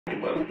You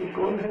might as well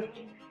go ahead.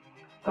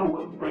 I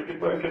wouldn't bring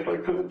it back if I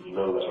could, you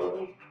know that,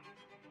 right?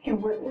 You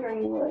wouldn't or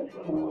you would?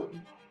 I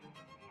wouldn't.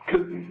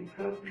 Because you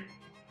can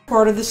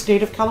Part of the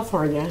state of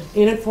California,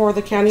 in and for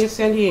the county of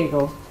San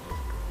Diego,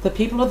 the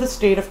people of the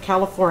state of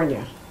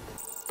California.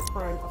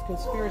 Crime of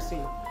conspiracy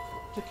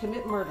to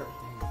commit murder.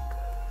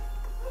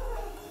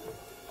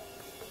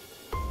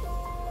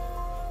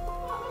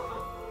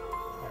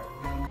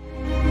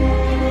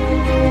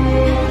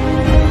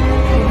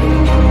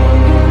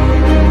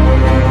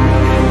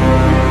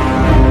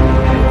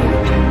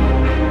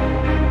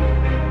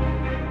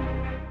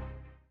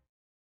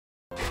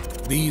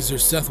 These are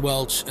Seth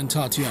Welch and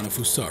Tatiana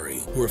Fusari,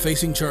 who are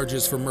facing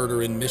charges for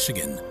murder in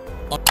Michigan.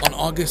 On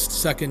August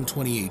 2nd,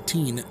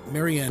 2018,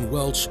 Marianne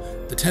Welch,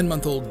 the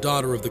 10-month-old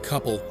daughter of the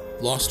couple,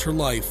 lost her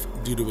life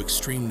due to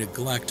extreme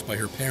neglect by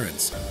her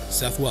parents,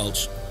 Seth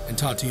Welch and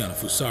Tatiana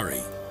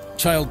Fusari.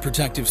 Child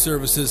Protective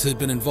Services had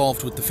been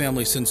involved with the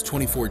family since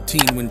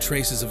 2014 when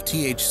traces of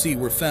THC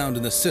were found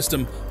in the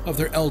system of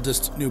their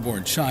eldest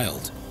newborn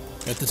child.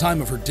 At the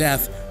time of her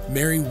death,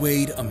 Mary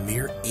weighed a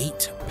mere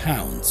 8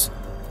 pounds.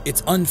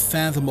 It's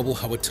unfathomable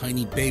how a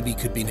tiny baby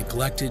could be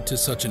neglected to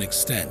such an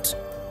extent.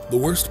 The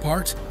worst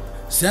part?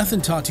 Seth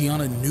and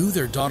Tatiana knew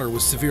their daughter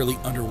was severely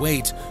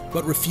underweight,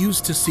 but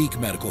refused to seek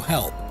medical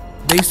help.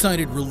 They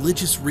cited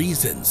religious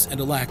reasons and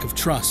a lack of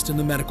trust in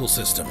the medical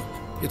system.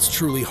 It's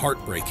truly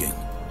heartbreaking.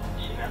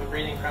 She didn't have a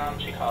breathing problem.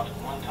 She coughed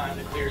one time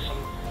to clear some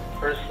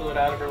birth fluid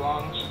out of her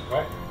lungs.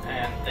 Right.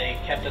 And they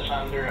kept us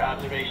under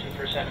observation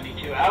for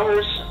 72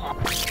 hours.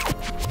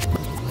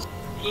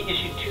 He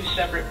issued 2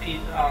 separate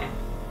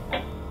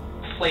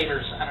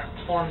flavors,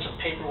 forms of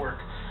paperwork.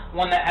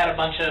 One that had a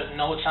bunch of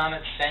notes on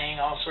it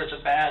saying all sorts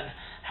of bad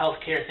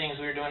healthcare things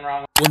we were doing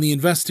wrong. When the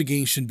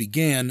investigation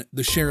began,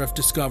 the sheriff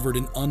discovered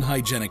an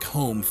unhygienic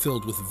home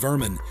filled with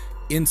vermin,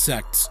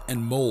 insects,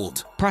 and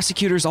mold.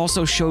 Prosecutors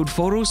also showed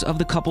photos of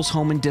the couple's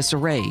home in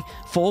disarray,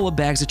 full of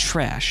bags of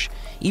trash,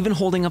 even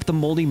holding up the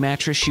moldy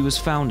mattress she was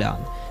found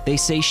on. They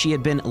say she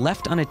had been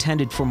left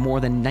unattended for more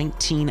than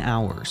 19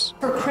 hours.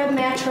 Her crib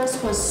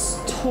mattress was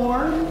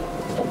torn.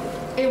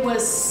 It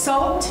was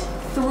soaked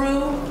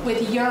through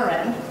with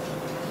urine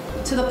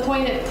to the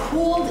point it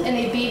pooled in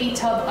a baby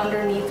tub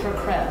underneath her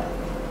crib.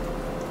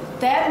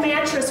 That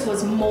mattress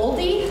was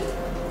moldy.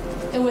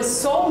 It was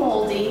so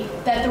moldy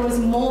that there was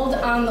mold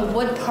on the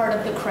wood part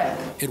of the crib.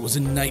 It was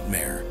a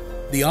nightmare.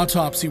 The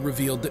autopsy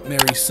revealed that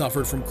Mary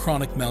suffered from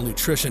chronic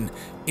malnutrition,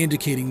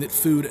 indicating that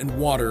food and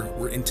water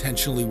were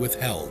intentionally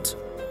withheld.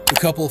 The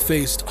couple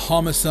faced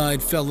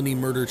homicide felony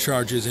murder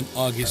charges in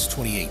August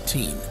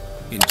 2018.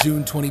 In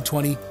June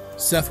 2020,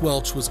 Seth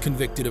Welch was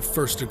convicted of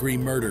first-degree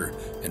murder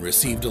and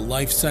received a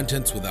life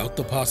sentence without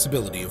the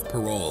possibility of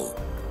parole.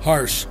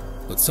 Harsh,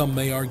 but some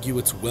may argue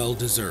it's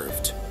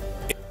well-deserved.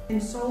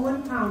 In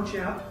Solon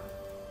Township,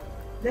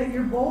 that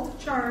you're both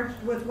charged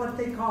with what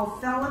they call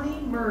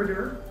felony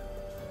murder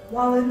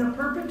while in the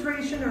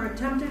perpetration or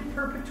attempted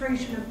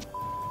perpetration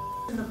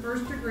of in the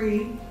first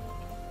degree.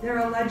 They're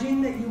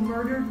alleging that you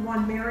murdered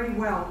one Mary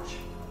Welch.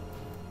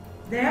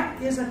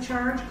 That is a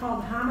charge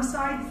called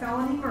homicide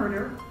felony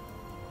murder.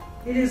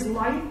 It is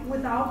life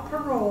without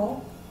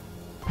parole.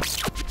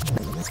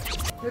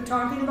 They're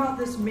talking about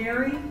this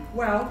Mary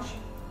Welch.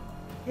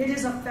 It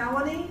is a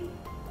felony,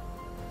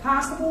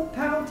 possible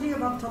penalty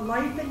of up to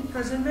life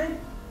imprisonment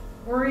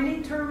or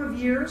any term of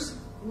years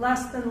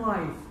less than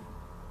life.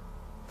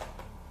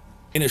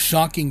 In a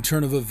shocking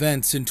turn of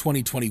events in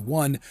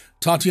 2021,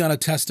 Tatiana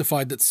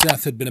testified that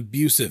Seth had been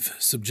abusive,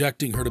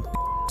 subjecting her to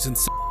and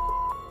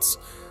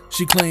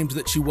she claimed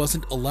that she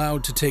wasn't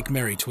allowed to take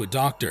Mary to a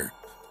doctor.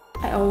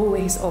 I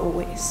always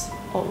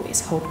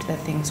hoped that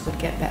things would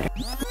get better.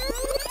 He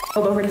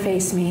rolled over to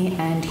face me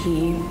and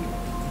he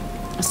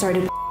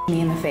started me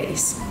in the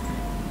face.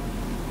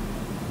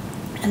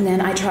 And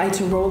then I tried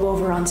to roll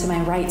over onto my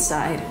right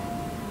side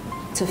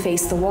to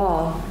face the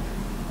wall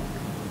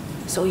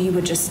so he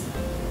would just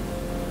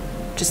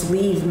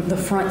leave the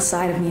front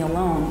side of me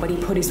alone, but he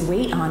put his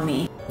weight on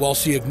me. While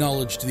she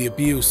acknowledged the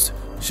abuse,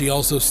 she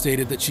also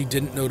stated that she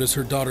didn't notice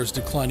her daughter's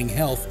declining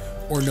health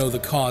or know the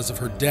cause of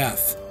her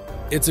death.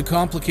 It's a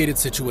complicated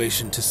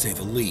situation, to say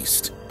the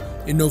least.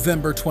 In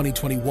November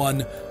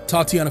 2021,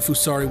 Tatiana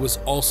Fusari was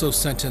also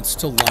sentenced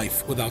to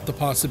life without the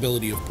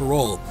possibility of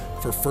parole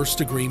for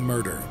first-degree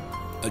murder.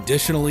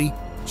 Additionally,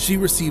 she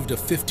received a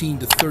 15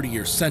 to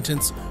 30-year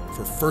sentence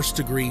for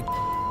first-degree.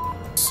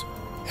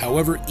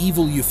 However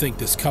evil you think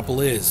this couple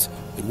is,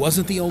 it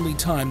wasn't the only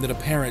time that a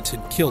parent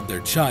had killed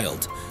their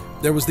child.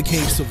 There was the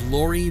case of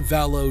Lori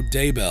Vallow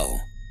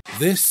Daybell.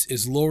 This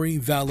is Lori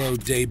Vallow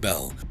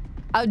Daybell.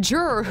 A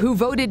juror who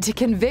voted to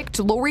convict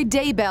Lori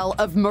Daybell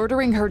of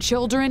murdering her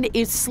children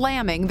is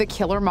slamming the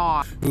killer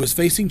mom, who is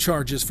facing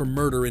charges for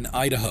murder in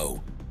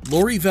Idaho.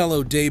 Lori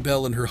Vallow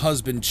Daybell and her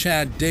husband,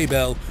 Chad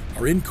Daybell,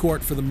 are in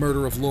court for the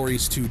murder of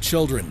Lori's 2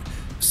 children,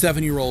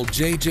 7-year-old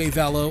JJ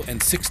Vallow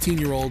and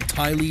 16-year-old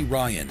Tylee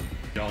Ryan.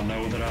 Y'all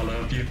know that I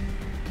love you.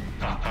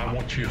 I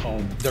want you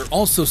home. They're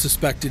also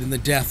suspected in the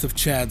death of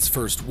Chad's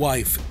first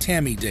wife,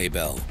 Tammy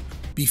Daybell.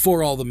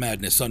 Before all the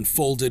madness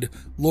unfolded,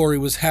 Lori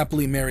was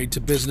happily married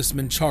to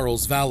businessman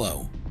Charles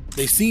Vallow.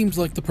 They seemed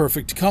like the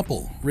perfect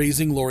couple,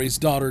 raising Lori's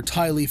daughter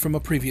Tylee from a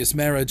previous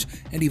marriage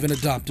and even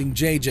adopting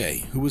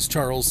JJ, who was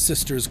Charles'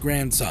 sister's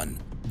grandson.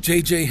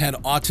 JJ had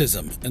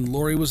autism, and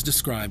Lori was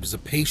described as a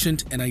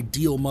patient and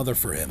ideal mother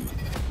for him.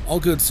 All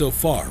good so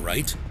far,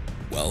 right?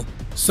 Well,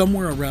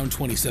 somewhere around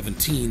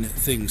 2017,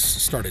 things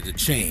started to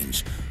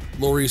change.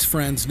 Lori's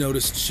friends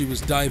noticed she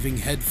was diving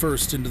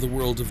headfirst into the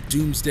world of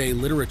doomsday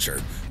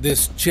literature.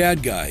 This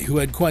Chad guy, who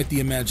had quite the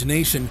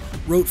imagination,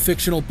 wrote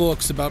fictional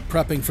books about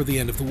prepping for the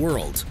end of the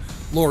world.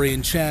 Lori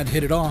and Chad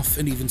hit it off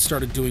and even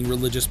started doing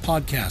religious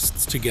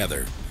podcasts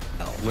together.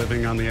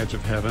 Living on the Edge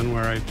of Heaven,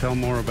 where I tell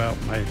more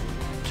about my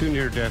 2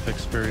 near-death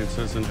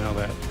experiences and how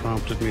that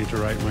prompted me to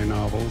write my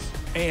novels.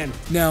 And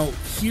now,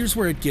 here's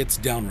where it gets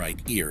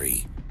downright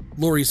eerie.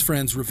 Lori's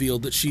friends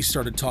revealed that she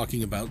started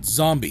talking about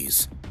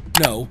zombies.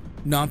 No,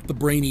 not the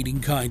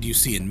brain-eating kind you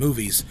see in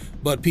movies,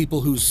 but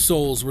people whose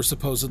souls were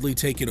supposedly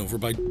taken over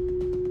by...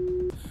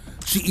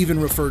 She even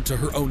referred to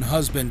her own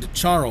husband,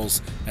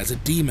 Charles, as a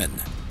demon.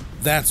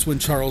 That's when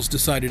Charles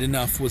decided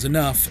enough was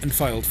enough and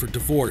filed for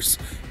divorce,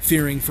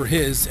 fearing for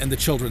his and the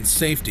children's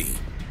safety.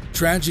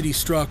 Tragedy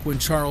struck when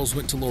Charles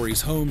went to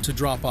Lori's home to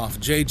drop off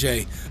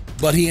JJ,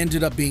 but he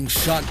ended up being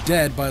shot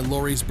dead by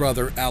Lori's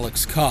brother,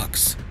 Alex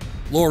Cox.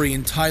 Lori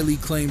and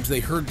Tylee claimed they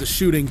heard the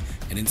shooting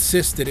and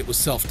insisted it was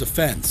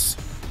self-defense.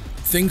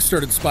 Things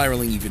started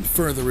spiraling even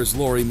further as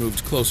Lori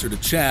moved closer to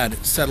Chad,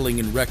 settling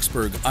in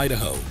Rexburg,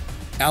 Idaho.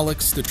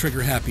 Alex, the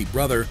trigger-happy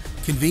brother,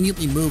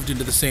 conveniently moved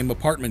into the same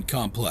apartment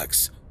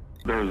complex.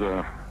 I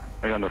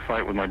got in a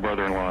fight with my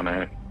brother-in-law and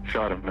I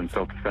shot him in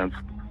self-defense.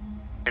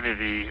 And is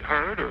he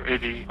hurt or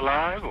is he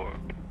alive or?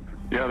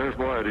 Yeah, there's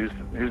blood.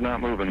 He's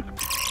not moving.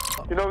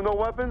 You know, no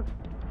weapons?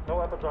 No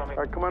weapons on me.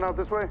 All right, come on out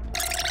this way.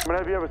 I'm gonna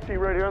have you have a seat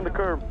right here on the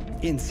curb.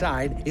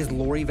 Inside is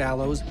Lori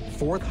Vallow's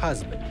 4th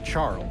husband,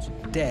 Charles,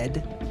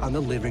 dead on the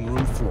living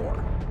room floor.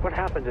 What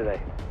happened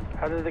today?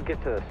 How did it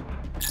get to this?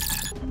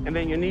 And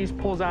then your niece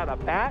pulls out a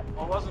bat?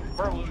 Well, it wasn't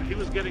verbal. He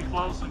was getting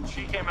close and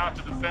she came out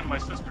to defend my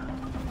sister.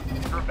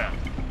 Her bat.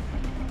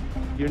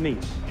 Your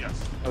niece?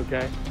 Yes.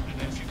 Okay. And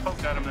then she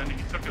poked at him and then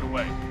he took it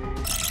away.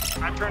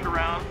 I turned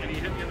around and he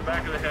hit me in the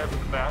back of the head with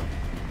the bat.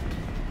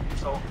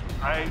 So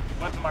I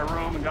went to my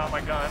room and got my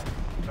gun.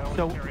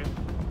 So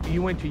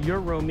you went to your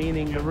room,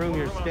 meaning the room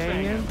you're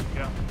staying in?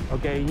 Yeah.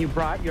 Okay, and you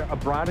brought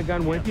a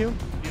gun with you?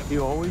 Yeah.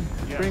 You always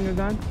bring a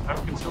gun? I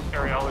can still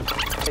carry all the time.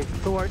 Okay,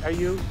 so are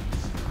you...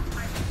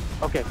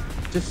 Okay,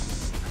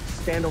 just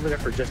stand over there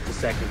for just a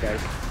second,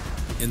 guys.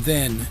 And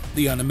then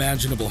the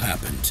unimaginable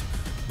happened.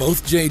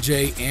 Both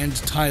JJ and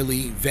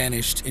Tylee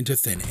vanished into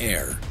thin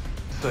air.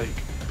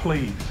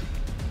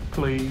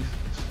 Please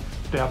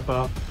step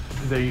up.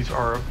 These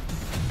are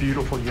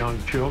beautiful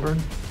young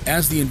children.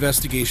 As the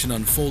investigation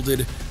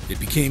unfolded, it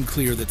became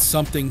clear that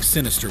something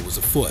sinister was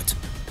afoot.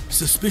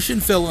 Suspicion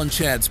fell on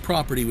Chad's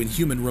property when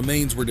human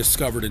remains were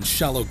discovered in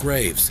shallow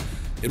graves.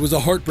 It was a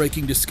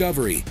heartbreaking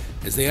discovery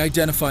as they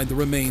identified the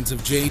remains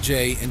of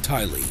JJ and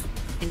Tylee.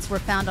 Were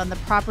found on the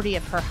property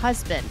of her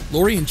husband.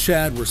 Lori and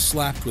Chad were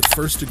slapped with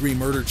first-degree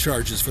murder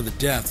charges for the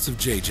deaths of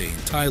JJ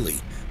and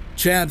Tylee.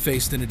 Chad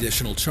faced an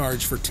additional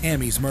charge for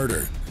Tammy's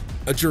murder.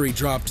 A jury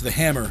dropped the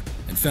hammer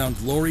and found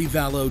Lori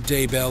Vallow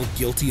Daybell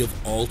guilty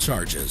of all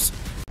charges.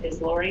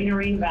 Is Lori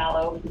Noreen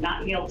Vallow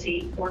not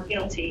guilty or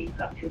guilty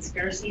of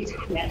conspiracy to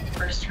commit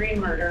first-degree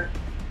murder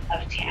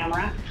of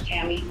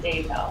Tammy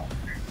Daybell?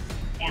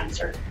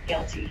 Answer,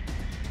 guilty.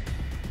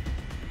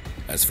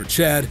 As for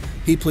Chad,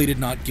 he pleaded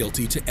not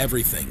guilty to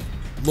everything.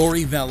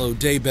 Lori Vallow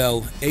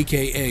Daybell,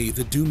 aka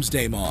the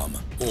Doomsday Mom,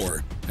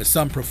 or, as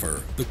some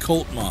prefer, the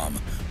Cult Mom,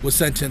 was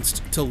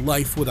sentenced to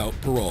life without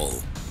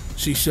parole.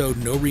 She showed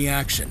no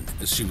reaction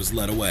as she was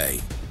led away.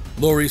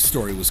 Lori's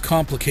story was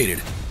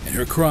complicated, and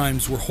her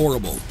crimes were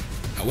horrible.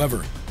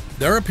 However,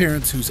 there are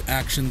parents whose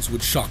actions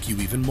would shock you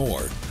even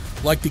more,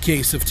 like the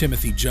case of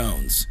Timothy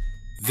Jones.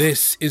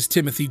 This is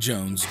Timothy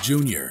Jones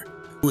Jr.,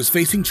 who is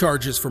facing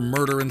charges for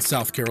murder in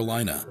South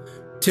Carolina.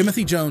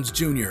 Timothy Jones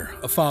Jr.,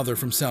 a father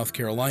from South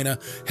Carolina,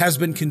 has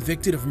been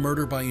convicted of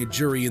murder by a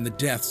jury in the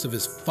deaths of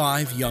his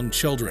 5 young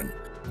children.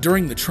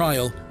 During the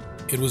trial,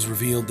 it was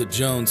revealed that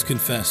Jones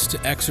confessed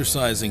to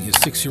exorcising his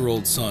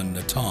 6-year-old son,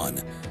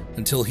 Natan,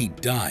 until he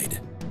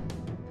died.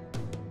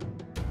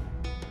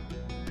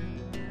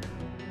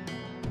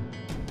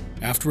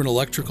 After an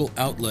electrical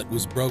outlet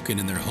was broken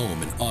in their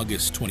home in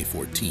August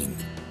 2014.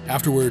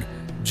 Afterward,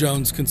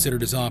 Jones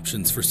considered his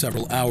options for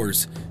several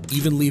hours,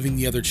 even leaving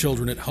the other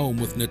children at home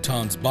with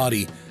Natan's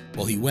body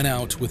while he went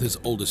out with his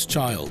oldest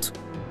child.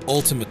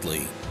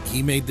 Ultimately,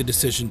 he made the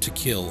decision to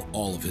kill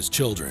all of his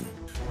children.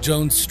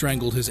 Jones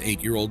strangled his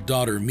 8-year-old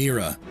daughter,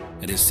 Mira,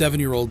 and his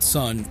 7-year-old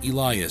son,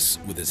 Elias,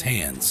 with his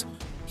hands.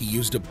 He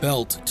used a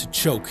belt to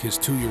choke his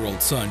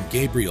 2-year-old son,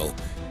 Gabriel,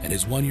 and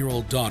his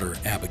 1-year-old daughter,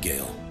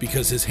 Abigail,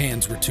 because his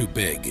hands were too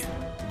big.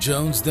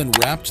 Jones then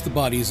wrapped the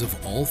bodies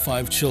of all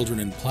 5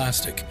 children in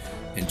plastic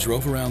and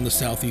drove around the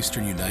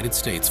southeastern United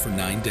States for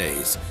 9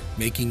 days,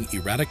 making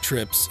erratic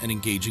trips and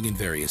engaging in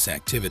various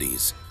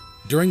activities.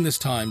 During this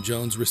time,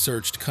 Jones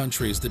researched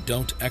countries that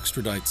don't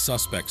extradite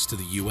suspects to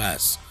the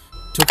U.S.,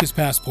 took his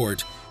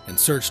passport, and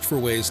searched for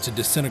ways to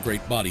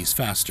disintegrate bodies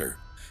faster.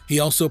 He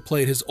also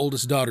played his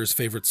oldest daughter's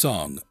favorite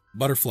song,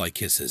 Butterfly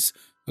Kisses,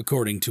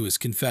 according to his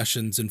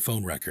confessions and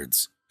phone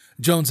records.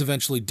 Jones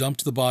eventually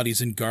dumped the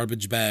bodies in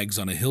garbage bags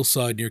on a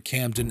hillside near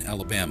Camden,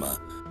 Alabama.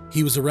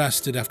 He was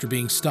arrested after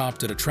being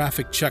stopped at a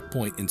traffic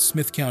checkpoint in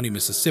Smith County,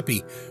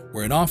 Mississippi,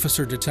 where an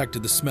officer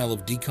detected the smell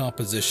of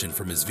decomposition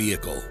from his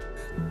vehicle.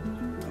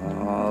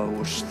 It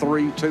was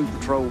 2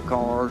 patrol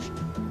cars,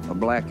 a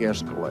black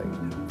Escalade.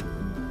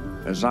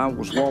 As I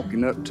was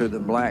walking up to the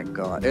black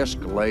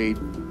Escalade,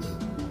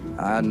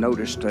 I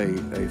noticed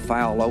a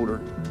foul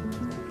odor,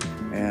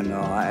 and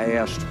I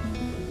asked,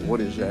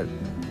 "What is that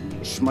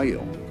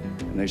smell?"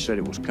 And they said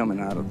it was coming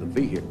out of the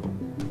vehicle.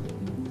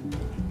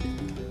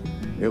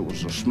 It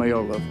was a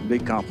smell of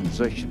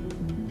decomposition.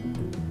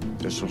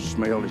 It's a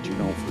smell that you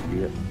don't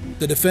forget.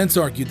 The defense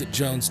argued that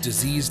Jones'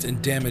 diseased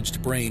and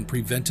damaged brain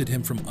prevented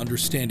him from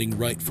understanding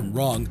right from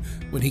wrong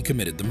when he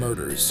committed the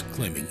murders,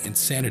 claiming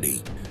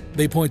insanity.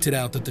 They pointed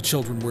out that the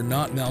children were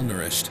not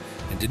malnourished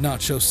and did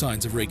not show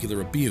signs of regular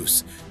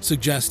abuse,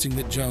 suggesting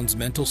that Jones'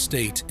 mental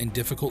state and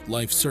difficult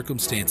life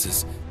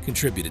circumstances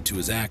contributed to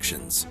his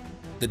actions.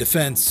 The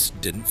defense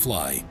didn't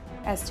fly.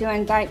 As to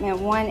indictment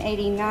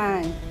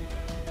 189,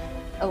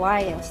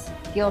 Elias,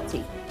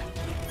 guilty.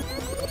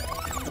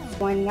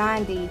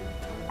 190,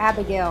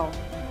 Abigail,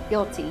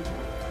 guilty.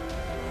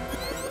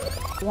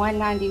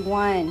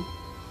 191,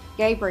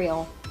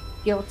 Gabriel,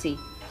 guilty.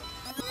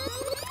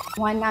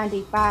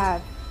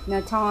 195,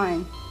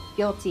 Natan,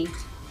 guilty.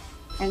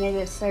 And it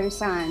is so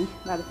signed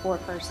by the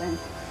foreperson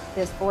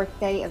this 4th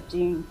day of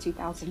June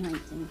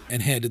 2019.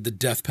 And handed the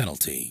death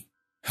penalty.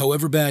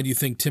 However bad you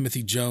think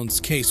Timothy Jones'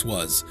 case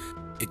was,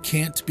 it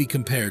can't be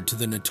compared to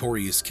the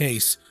notorious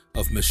case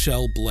of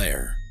Michelle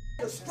Blair.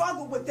 I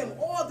struggled with them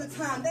all the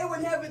time. They were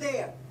never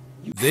there.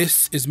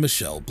 This is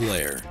Michelle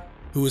Blair,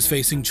 who is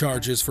facing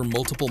charges for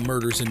multiple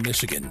murders in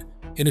Michigan.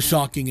 In a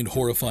shocking and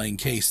horrifying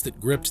case that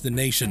gripped the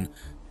nation,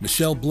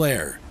 Michelle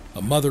Blair,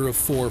 a mother of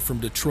 4 from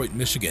Detroit,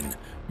 Michigan,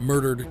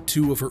 murdered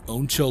 2 of her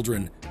own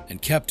children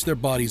and kept their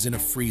bodies in a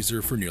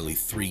freezer for nearly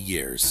 3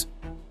 years.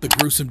 The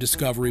gruesome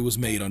discovery was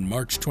made on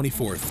March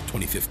 24,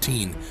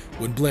 2015,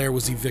 when Blair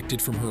was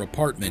evicted from her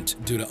apartment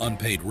due to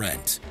unpaid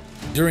rent.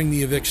 During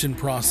the eviction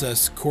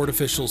process, court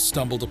officials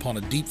stumbled upon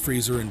a deep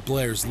freezer in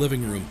Blair's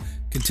living room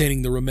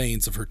containing the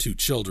remains of her 2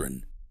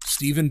 children,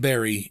 Stephen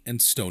Barry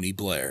and Stoney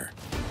Blair.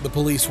 The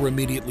police were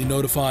immediately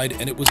notified,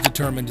 and it was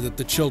determined that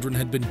the children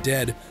had been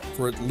dead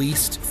for at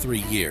least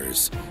 3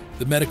 years.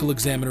 The medical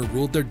examiner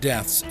ruled their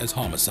deaths as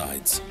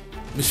homicides.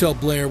 Michelle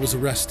Blair was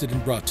arrested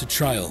and brought to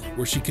trial,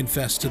 where she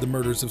confessed to the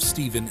murders of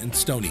Stephen and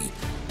Stoney.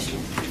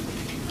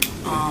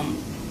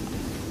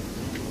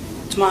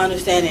 To my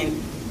understanding,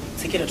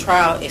 to get a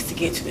trial is to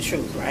get to the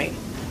truth, right?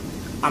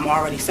 I'm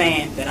already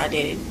saying that I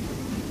did it.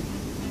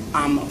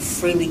 I'm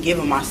freely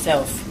giving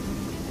myself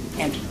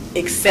and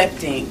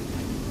accepting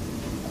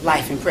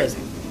life in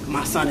prison.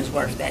 My son is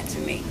worth that to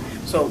me.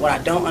 So what I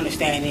don't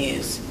understand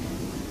is,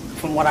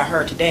 from what I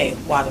heard today,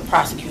 why the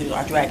prosecutors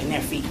are dragging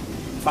their feet.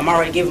 If I'm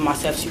already giving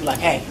myself to you, like,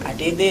 hey, I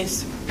did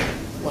this,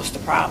 what's the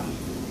problem?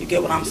 You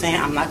get what I'm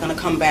saying? I'm not going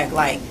to come back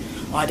like,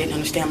 oh, I didn't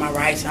understand my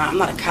rights. I'm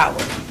not a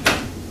coward.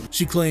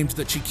 She claimed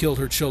that she killed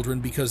her children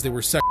because they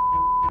were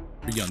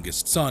her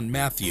youngest son,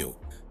 Matthew.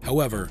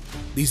 However,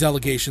 these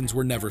allegations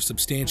were never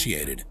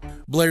substantiated.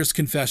 Blair's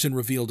confession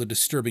revealed a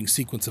disturbing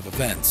sequence of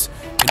events.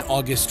 In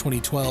August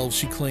 2012,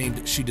 she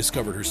claimed she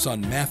discovered her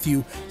son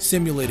Matthew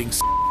simulating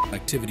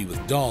activity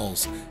with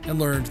dolls and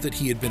learned that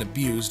he had been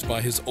abused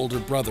by his older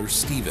brother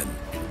Stephen.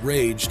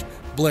 Enraged,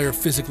 Blair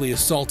physically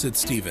assaulted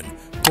Stephen,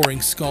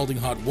 pouring scalding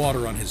hot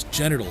water on his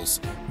genitals,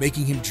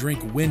 making him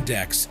drink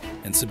Windex,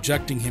 and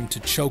subjecting him to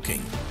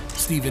choking.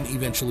 Stephen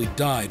eventually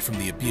died from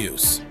the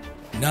abuse.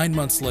 9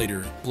 months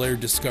later, Blair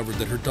discovered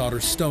that her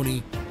daughter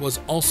Stoney was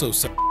also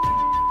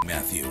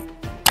Matthew.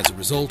 As a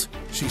result,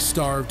 she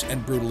starved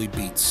and brutally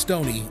beat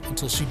Stoney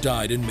until she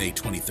died in May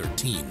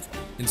 2013.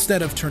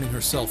 Instead of turning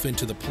herself in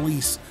to the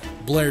police,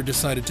 Blair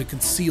decided to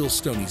conceal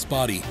Stoney's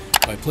body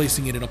by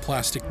placing it in a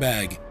plastic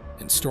bag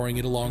and storing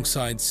it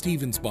alongside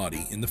Stephen's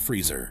body in the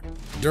freezer.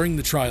 During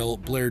the trial,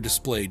 Blair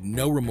displayed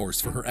no remorse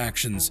for her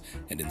actions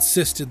and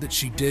insisted that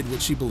she did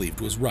what she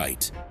believed was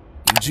right.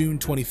 In June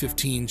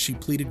 2015, she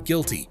pleaded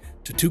guilty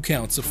to 2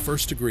 counts of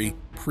first-degree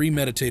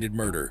premeditated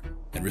murder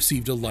and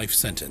received a life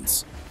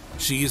sentence.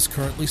 She is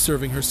currently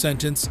serving her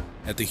sentence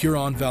at the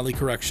Huron Valley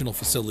Correctional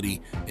Facility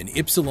in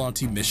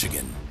Ypsilanti,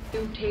 Michigan.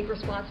 You take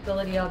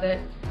responsibility of it.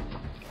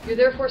 You're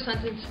therefore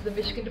sentenced to the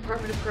Michigan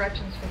Department of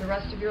Corrections for the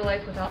rest of your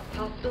life without the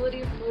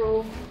possibility of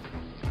parole,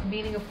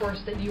 meaning, of course,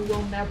 that you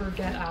will never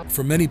get out.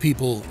 For many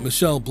people,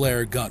 Michelle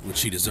Blair got what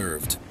she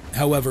deserved.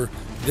 However,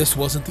 this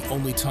wasn't the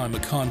only time a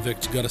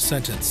convict got a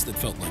sentence that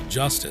felt like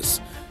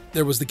justice.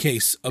 There was the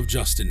case of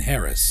Justin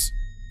Harris.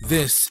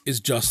 This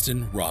is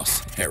Justin Ross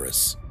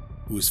Harris,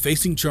 who is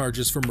facing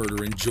charges for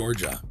murder in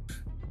Georgia.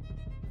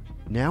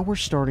 Now we're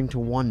starting to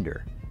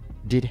wonder,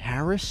 did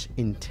Harris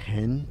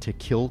intend to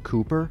kill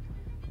Cooper?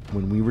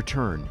 when we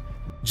return.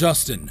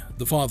 Justin,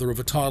 the father of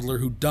a toddler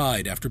who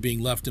died after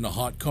being left in a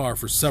hot car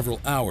for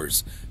several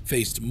hours,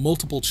 faced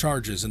multiple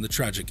charges in the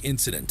tragic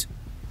incident.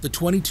 The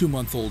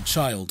 22-month-old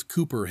child,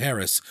 Cooper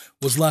Harris,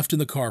 was left in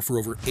the car for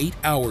over 8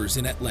 hours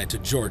in Atlanta,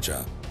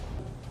 Georgia.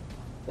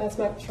 That's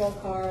my patrol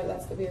car.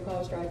 That's the vehicle I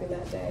was driving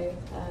that day.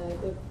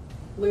 The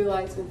blue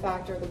lights, in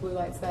fact, are the blue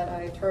lights that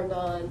I turned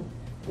on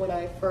when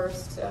I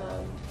first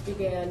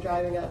began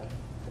driving up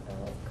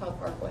Cobb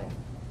Parkway.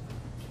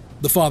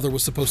 The father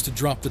was supposed to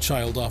drop the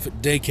child off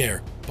at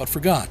daycare, but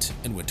forgot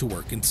and went to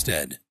work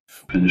instead.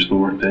 Finished the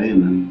work day,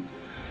 and then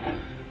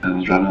as I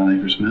was driving down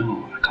Acres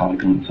Mill, I caught a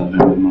glimpse of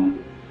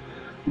him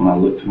when I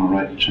looked to my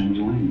right to change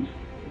lanes.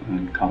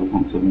 I caught a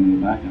glimpse of him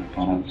in the back, and I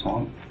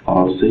thought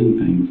I was seeing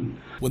things.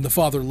 When the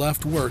father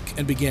left work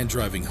and began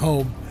driving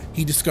home,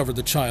 he discovered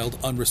the child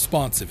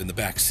unresponsive in the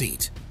back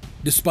seat.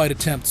 Despite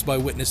attempts by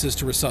witnesses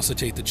to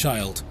resuscitate the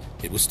child,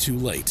 it was too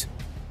late.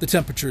 The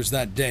temperatures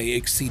that day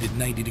exceeded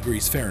 90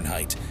 degrees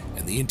Fahrenheit,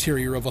 and the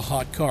interior of a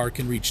hot car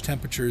can reach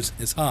temperatures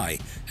as high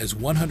as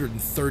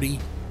 130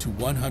 to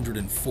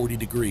 140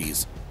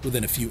 degrees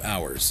within a few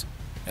hours,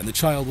 and the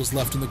child was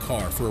left in the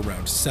car for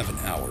around 7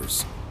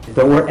 hours.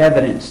 There were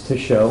evidence to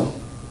show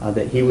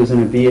that he was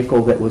in a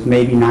vehicle that was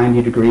maybe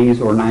 90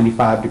 degrees or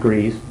 95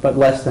 degrees, but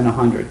less than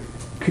 100.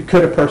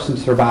 Could a person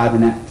survive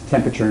in that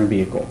temperature in a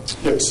vehicle?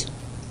 Yes.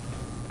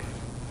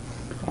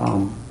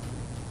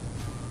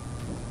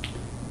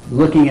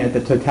 Looking at the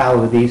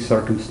totality of these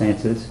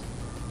circumstances,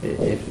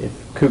 if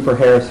Cooper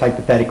Harris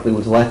hypothetically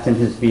was left in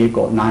his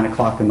vehicle at 9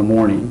 o'clock in the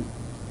morning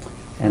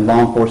and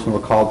law enforcement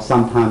were called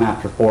sometime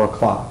after 4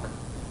 o'clock,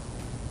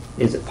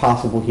 is it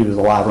possible he was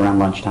alive around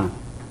lunchtime?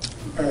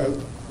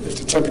 If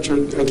the temperature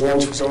at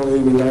lunch was only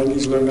in the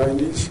 90s, low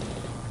 90s,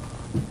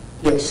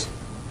 yes.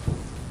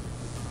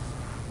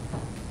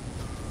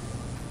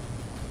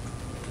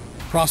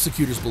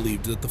 Prosecutors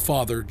believed that the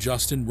father,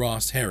 Justin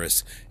Ross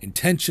Harris,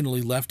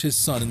 intentionally left his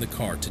son in the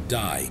car to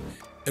die,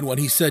 and what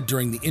he said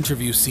during the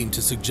interview seemed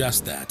to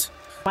suggest that.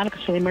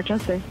 Medical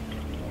emergency.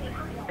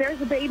 There's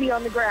a baby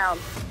on the ground.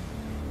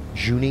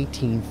 June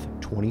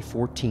 18th,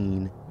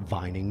 2014,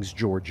 Vinings,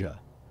 Georgia.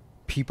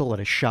 People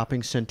at a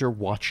shopping center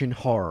watch in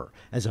horror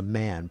as a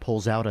man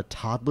pulls out a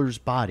toddler's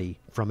body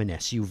from an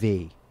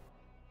SUV.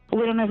 We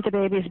don't know if the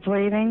baby's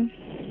breathing.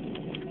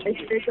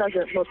 It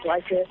doesn't look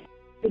like it.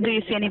 Do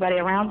you see anybody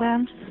around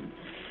them?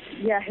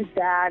 Yeah, his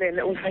dad, and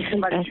it was like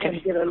somebody trying to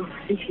give him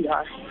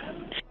CPR.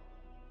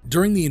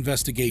 During the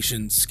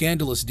investigation,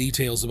 scandalous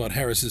details about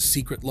Harris's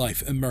secret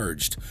life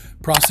emerged.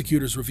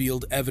 Prosecutors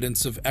revealed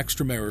evidence of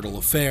extramarital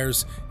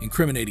affairs,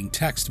 incriminating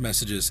text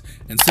messages,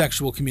 and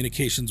sexual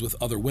communications with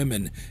other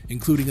women,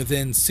 including a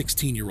then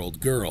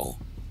 16-year-old girl.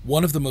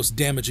 One of the most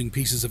damaging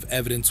pieces of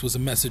evidence was a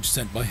message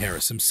sent by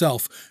Harris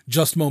himself,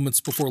 just moments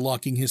before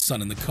locking his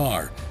son in the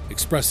car,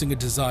 expressing a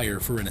desire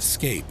for an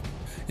escape.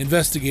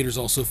 Investigators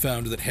also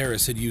found that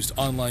Harris had used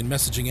online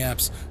messaging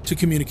apps to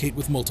communicate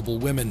with multiple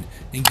women,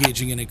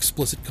 engaging in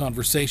explicit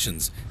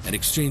conversations and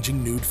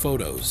exchanging nude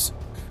photos.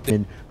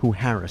 And who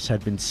Harris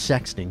had been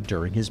sexting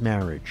during his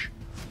marriage.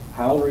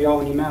 How old were y'all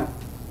when you met?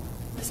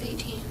 I was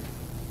 18.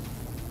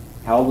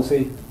 How old was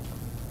he?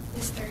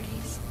 His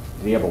 30s.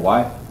 Did he have a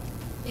wife?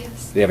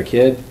 Yes. Did he have a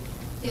kid?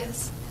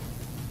 Yes.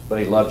 But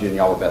he loved you and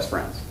y'all were best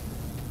friends?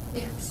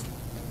 Yes.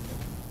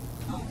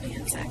 Oh,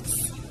 man, sex.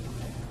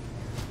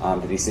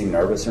 Did he seem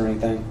nervous or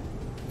anything?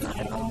 Not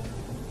at all.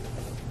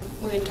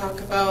 We would talk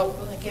about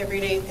like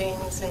everyday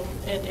things, and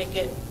it did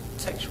get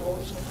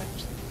sexual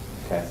sometimes.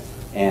 Okay.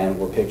 And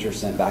were pictures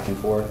sent back and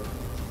forth?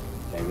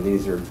 Okay, well,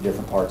 these are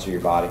different parts of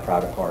your body,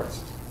 private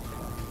parts.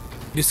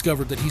 He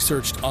discovered that he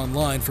searched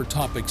online for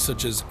topics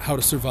such as how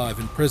to survive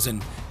in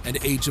prison and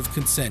age of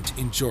consent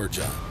in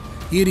Georgia.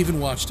 He had even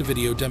watched a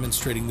video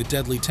demonstrating the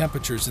deadly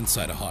temperatures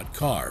inside a hot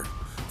car.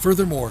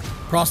 Furthermore,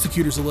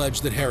 prosecutors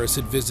alleged that Harris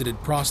had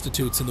visited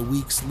prostitutes in the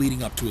weeks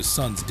leading up to his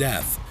son's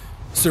death.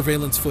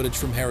 Surveillance footage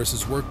from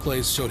Harris's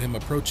workplace showed him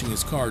approaching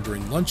his car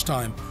during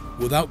lunchtime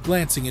without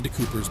glancing into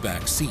Cooper's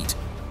back seat,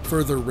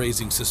 further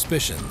raising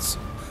suspicions.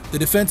 The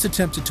defense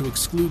attempted to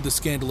exclude the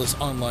scandalous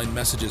online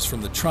messages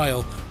from the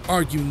trial,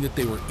 arguing that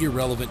they were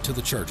irrelevant to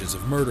the charges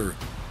of murder.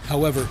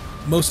 However,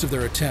 most of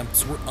their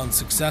attempts were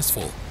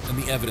unsuccessful, and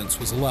the evidence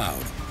was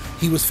allowed.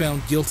 He was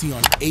found guilty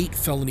on 8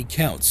 felony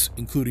counts,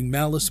 including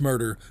malice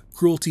murder,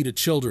 cruelty to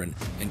children,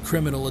 and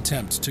criminal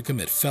attempt to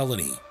commit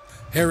felony.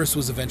 Harris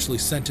was eventually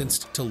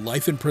sentenced to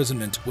life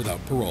imprisonment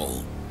without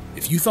parole.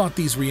 If you thought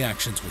these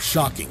reactions were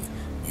shocking,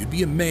 you'd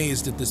be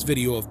amazed at this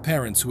video of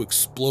parents who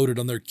exploded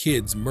on their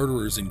kids'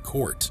 murderers in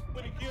court.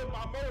 When he killed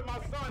my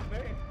son,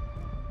 man,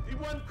 he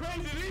wasn't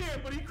crazy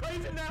then, but he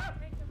crazy now.